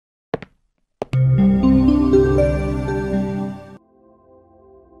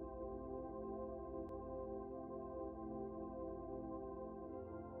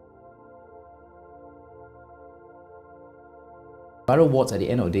Viral warts at the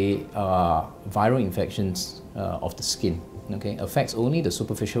end of the day are viral infections of the skin. Okay, affects only the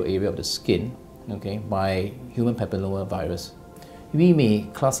superficial area of the skin, okay, by human papilloma virus. We may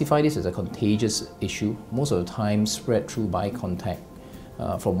classify this as a contagious issue, most of the time spread through by contact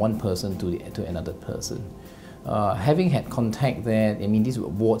from one person to another person. Having had contact there, I mean, these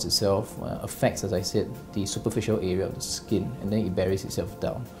warts itself affects, as I said, the superficial area of the skin, and then it buries itself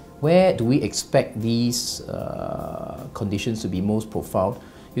down. Where do we expect these conditions to be most profound?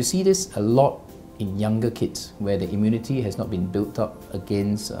 You see this a lot in younger kids, where the immunity has not been built up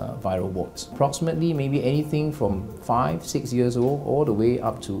against viral warts. Approximately maybe anything from 5, 6 years old, all the way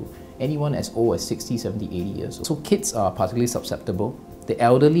up to anyone as old as 60, 70, 80 years old. So kids are particularly susceptible. The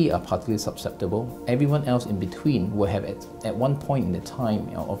elderly are particularly susceptible. Everyone else in between will have at one point in the time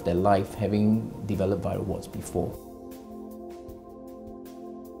of their life having developed viral warts before.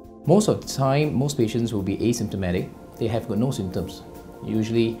 Most of the time, most patients will be asymptomatic. They have got no symptoms.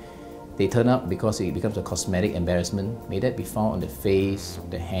 Usually, they turn up because it becomes a cosmetic embarrassment. May that be found on their face,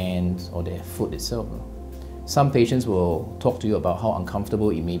 their hands, or their foot itself. Some patients will talk to you about how uncomfortable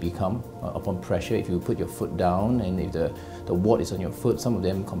it may become upon pressure if you put your foot down, and if the wart is on your foot. Some of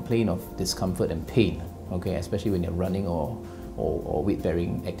them complain of discomfort and pain, okay, especially when they're running or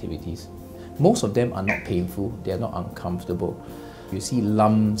weight-bearing activities. Most of them are not painful, they are not uncomfortable. You see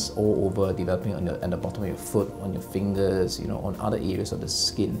lumps all over developing on the bottom of your foot, on your fingers, on other areas of the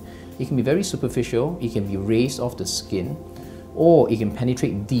skin. It can be very superficial, it can be raised off the skin, or it can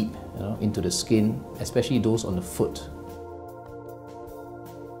penetrate deep into the skin, especially those on the foot.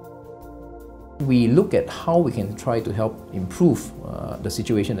 We look at how we can try to help improve the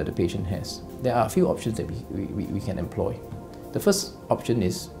situation that the patient has. There are a few options that we can employ. The first option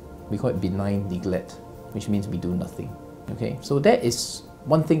is, we call it benign neglect, which means we do nothing. Okay, so that is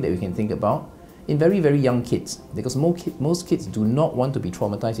one thing that we can think about in very, very young kids, because most kids do not want to be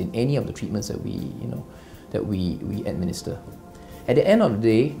traumatized in any of the treatments that we administer. At the end of the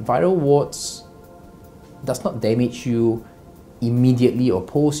day, viral warts does not damage you immediately or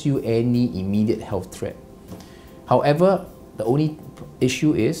pose you any immediate health threat. However, the only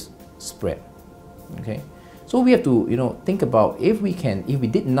issue is spread. Okay, so we have to think about if we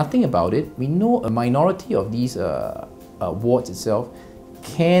did nothing about it. We know a minority of these warts itself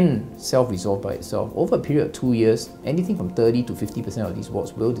can self-resolve by itself. Over a period of 2 years, anything from 30 to 50% of these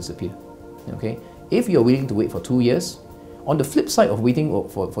warts will disappear. Okay, if you're willing to wait for 2 years, on the flip side of waiting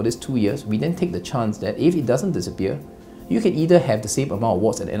for this 2 years, we then take the chance that if it doesn't disappear, you can either have the same amount of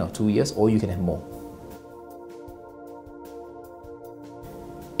warts at the end of 2 years, or you can have more.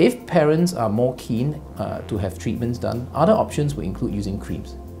 If parents are more keen to have treatments done, other options will include using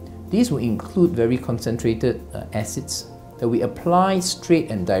creams. These will include very concentrated acids that we apply straight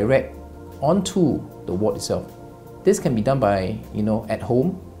and direct onto the wart itself. This can be done by, at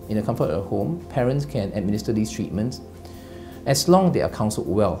home, in the comfort of home. Parents can administer these treatments as long as they are counseled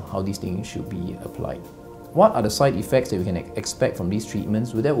well how these things should be applied. What are the side effects that we can expect from these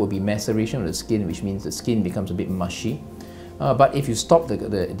treatments? Well, that will be maceration of the skin, which means the skin becomes a bit mushy. But if you stop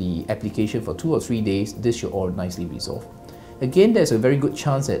the application for 2 or 3 days, this should all nicely resolve. Again, there's a very good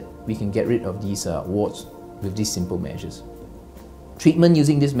chance that we can get rid of these warts with these simple measures. Treatment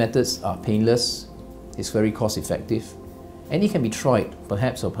using these methods are painless, it's very cost effective, and it can be tried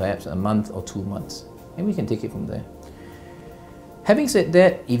perhaps a month or 2 months, and we can take it from there. Having said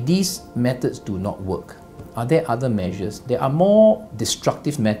that, if these methods do not work, are there other measures? There are more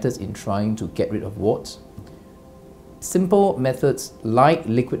destructive methods in trying to get rid of warts. Simple methods like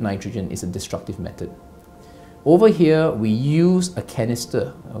liquid nitrogen is a destructive method. Over here, we use a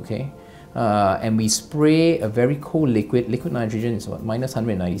canister, okay, and we spray a very cold liquid. Liquid nitrogen is what, minus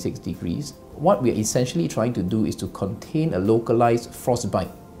 196 degrees. What we are essentially trying to do is to contain a localized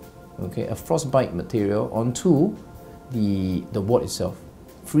frostbite, okay, a frostbite material onto the wart itself.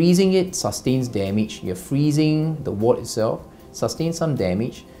 Freezing it sustains damage. You're freezing the wart itself, sustains some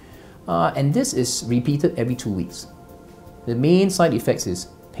damage, and this is repeated every 2 weeks. The main side effects is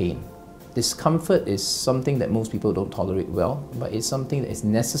pain. Discomfort is something that most people don't tolerate well, but it's something that is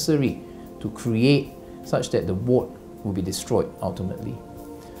necessary to create such that the wart will be destroyed ultimately.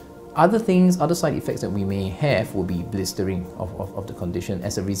 Other side effects that we may have will be blistering of the condition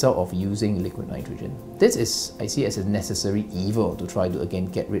as a result of using liquid nitrogen. This is, I see, as a necessary evil to try to again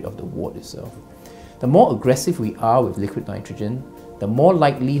get rid of the wart itself. The more aggressive we are with liquid nitrogen, the more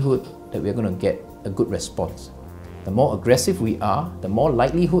likelihood that we're going to get a good response. The more aggressive we are, the more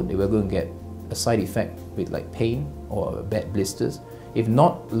likelihood that we're going to get a side effect with like pain or bad blisters. If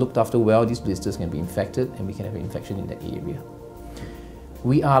not looked after well, these blisters can be infected and we can have an infection in that area.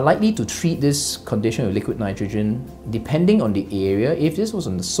 We are likely to treat this condition with liquid nitrogen depending on the area. If this was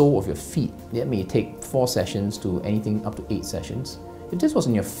on the sole of your feet, that may take 4 sessions to anything up to 8 sessions. If this was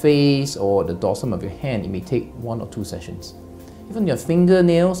on your face or the dorsum of your hand, it may take 1 or 2 sessions. If on your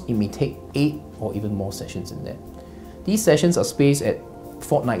fingernails, it may take 8 or even more sessions in there. These sessions are spaced at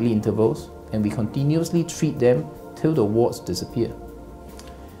fortnightly intervals, and we continuously treat them till the warts disappear.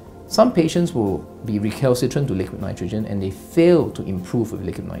 Some patients will be recalcitrant to liquid nitrogen and they fail to improve with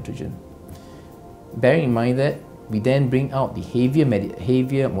liquid nitrogen. Bearing in mind that, we then bring out the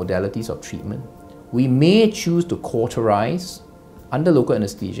heavier modalities of treatment. We may choose to cauterize under local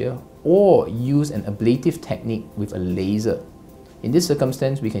anesthesia or use an ablative technique with a laser. In this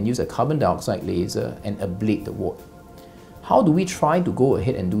circumstance, we can use a carbon dioxide laser and ablate the wart. How do we try to go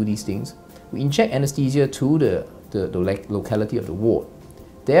ahead and do these things? We inject anesthesia to the locality of the wart.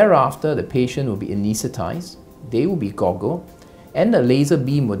 Thereafter, the patient will be anesthetized, they will be goggled, and the laser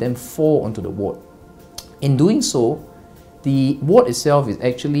beam will then fall onto the wart. In doing so, the wart itself is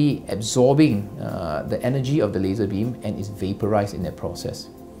actually absorbing the energy of the laser beam and is vaporized in that process.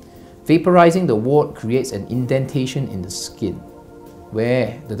 Vaporizing the wart creates an indentation in the skin,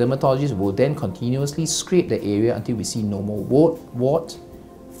 where the dermatologist will then continuously scrape the area until we see no more wart,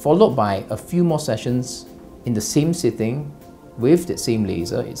 followed by a few more sessions in the same sitting with that same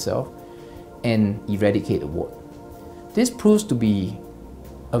laser itself and eradicate the wart. This proves to be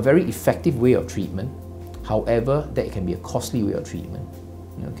a very effective way of treatment. However, that can be a costly way of treatment.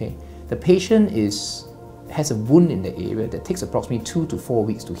 Okay? The patient has a wound in the area that takes approximately 2 to 4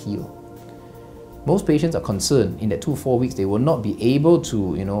 weeks to heal. Most patients are concerned in that 2 to 4 weeks they will not be able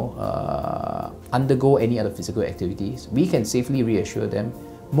to undergo any other physical activities. We can safely reassure them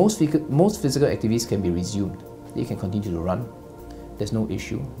most physical activities can be resumed. They can continue to run. There's no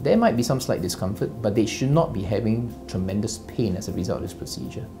issue. There might be some slight discomfort, but they should not be having tremendous pain as a result of this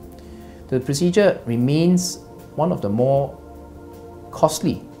procedure. The procedure remains one of the more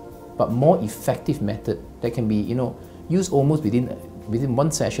costly but more effective method that can be used almost within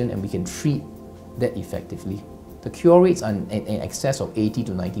 1 session, and we can treat that effectively. The cure rates are in excess of 80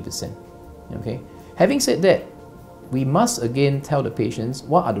 to 90%. Okay? Having said that, we must again tell the patients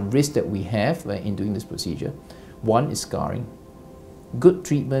what are the risks that we have in doing this procedure. One is scarring. Good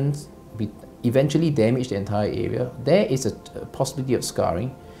treatments eventually damage the entire area. There is a possibility of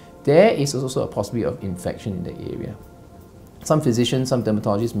scarring. There is also a possibility of infection in the area. Some physicians, some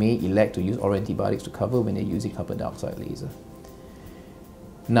dermatologists may elect to use oral antibiotics to cover when they're using carbon dioxide laser.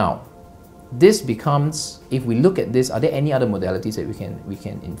 Now, this becomes, if we look at this, are there any other modalities that we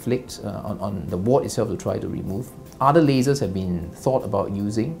can inflict on the wart itself to try to remove? Other lasers have been thought about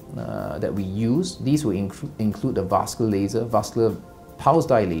using, that we use. These will include the vascular laser, vascular pulse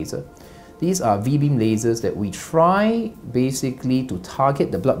dye laser. These are V-beam lasers that we try basically to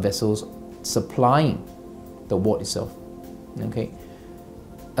target the blood vessels supplying the wart itself. Okay?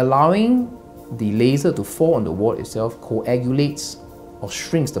 Allowing the laser to fall on the wart itself coagulates or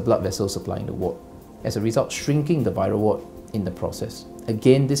shrinks the blood vessels supplying the wart. As a result, shrinking the viral wart in the process.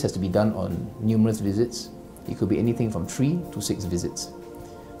 Again, this has to be done on numerous visits. It could be anything from 3 to 6 visits.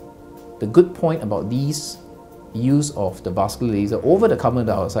 The good point about these use of the vascular laser over the carbon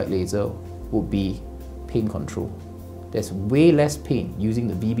dioxide laser would be pain control. There's way less pain using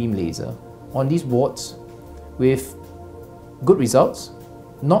the V-beam laser on these warts with good results,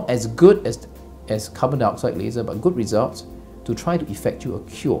 not as good as carbon dioxide laser, but good results to try to effectuate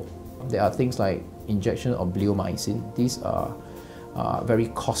a cure. There are things like injection of BLEOMYCIN. These are very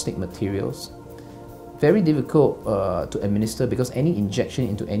caustic materials. Very difficult to administer because any injection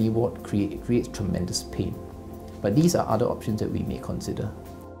into any wart creates tremendous pain. But these are other options that we may consider.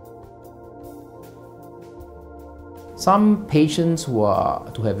 Some patients who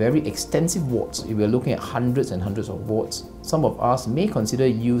have very extensive warts, if we're looking at hundreds and hundreds of warts, some of us may consider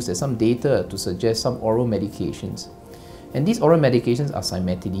use as some data to suggest some oral medications. And these oral medications are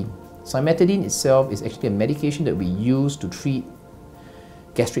cimetidine. Cimetidine itself is actually a medication that we use to treat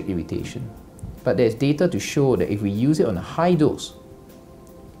gastric irritation. But there's data to show that if we use it on a high dose,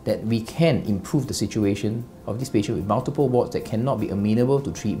 that we can improve the situation of this patient with multiple warts that cannot be amenable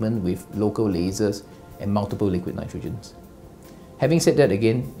to treatment with local lasers and multiple liquid nitrogens. Having said that,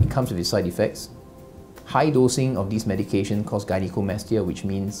 again, it comes with its side effects. High dosing of these medications cause gynecomastia, which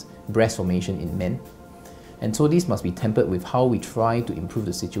means breast formation in men. And so these must be tempered with how we try to improve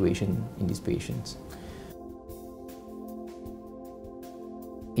the situation in these patients.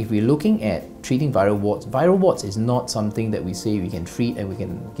 If we're looking at treating viral warts is not something that we say we can treat and we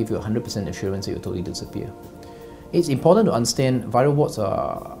can give you 100% assurance that you'll totally disappear. It's important to understand viral warts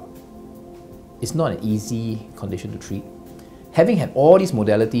it's not an easy condition to treat. Having had all these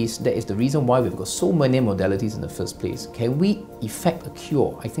modalities, that is the reason why we've got so many modalities in the first place. Can we effect a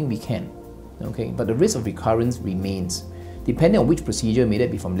cure? I think we can. Okay, but the risk of recurrence remains. Depending on which procedure, may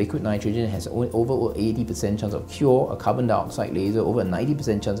that be from liquid nitrogen, has over 80% chance of cure, a carbon dioxide laser, over a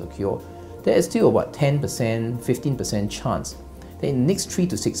 90% chance of cure. There is still about 10%, 15% chance that in the next 3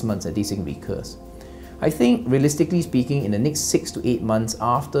 to 6 months that this thing recurs. I think, realistically speaking, in the next 6 to 8 months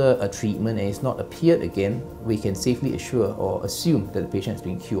after a treatment and it's not appeared again, we can safely assure or assume that the patient has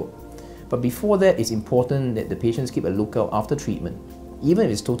been cured. But before that, it's important that the patients keep a lookout after treatment. Even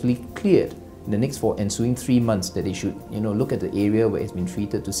if it's totally cleared, in the next ensuing 3 months, that they should look at the area where it's been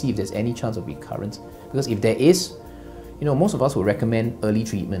treated to see if there's any chance of recurrence. Because if there is, most of us will recommend early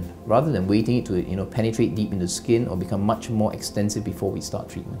treatment rather than waiting it to penetrate deep into the skin or become much more extensive before we start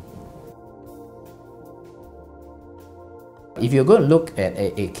treatment. If you're going to look at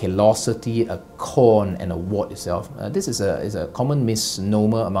a callosity, a corn, and a wart itself, this is a common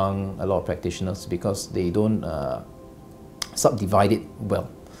misnomer among a lot of practitioners because they don't subdivide it well.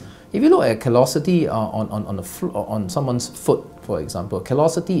 If you look at a callosity on someone's foot, for example,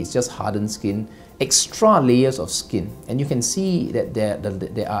 callosity is just hardened skin, extra layers of skin, and you can see that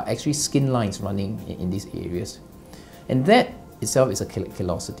there are actually skin lines running in these areas, and that itself is a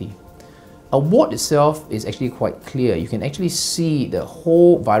callosity. A wart itself is actually quite clear. You can actually see the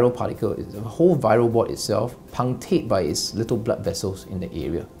whole viral particle, the whole viral wart itself punctate by its little blood vessels in the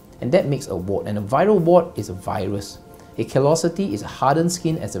area. And that makes a wart. And a viral wart is a virus. A callosity is hardened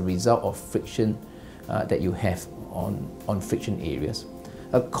skin as a result of friction that you have on friction areas.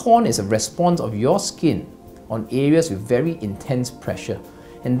 A corn is a response of your skin on areas with very intense pressure.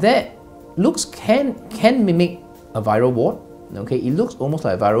 And that can mimic a viral wart. Okay, it looks almost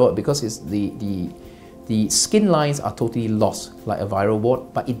like a viral wart because it's the skin lines are totally lost like a viral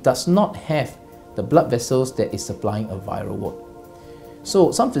wart, but it does not have the blood vessels that is supplying a viral wart.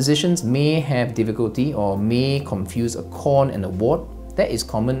 So some physicians may have difficulty or may confuse a corn and a wart. That is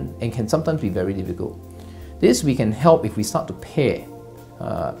common and can sometimes be very difficult. This we can help if we start to pare.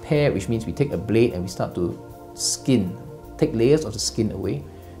 Pare, which means we take a blade and we start to take layers of the skin away.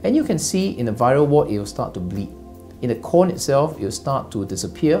 And you can see in a viral wart it will start to bleed. In the corn itself, it will start to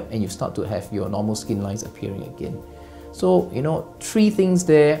disappear and you start to have your normal skin lines appearing again. So, 3 things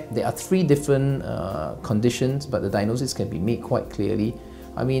there. There are 3 different conditions, but the diagnosis can be made quite clearly,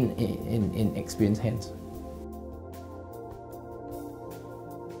 in experienced hands.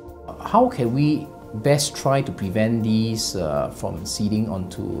 How can we best try to prevent these from seeding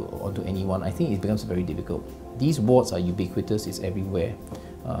onto anyone? I think it becomes very difficult. These warts are ubiquitous, it's everywhere.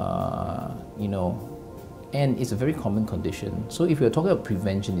 And it's a very common condition. So if we're talking about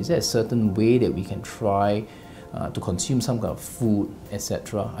prevention, is there a certain way that we can try to consume some kind of food,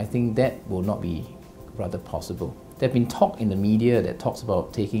 etc.? I think that will not be rather possible. There have been talk in the media that talks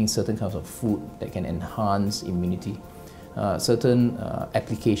about taking certain kinds of food that can enhance immunity. Certain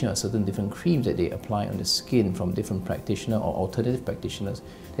application of certain different creams that they apply on the skin from different practitioners or alternative practitioners.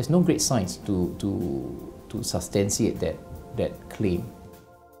 There's no great science to substantiate that claim.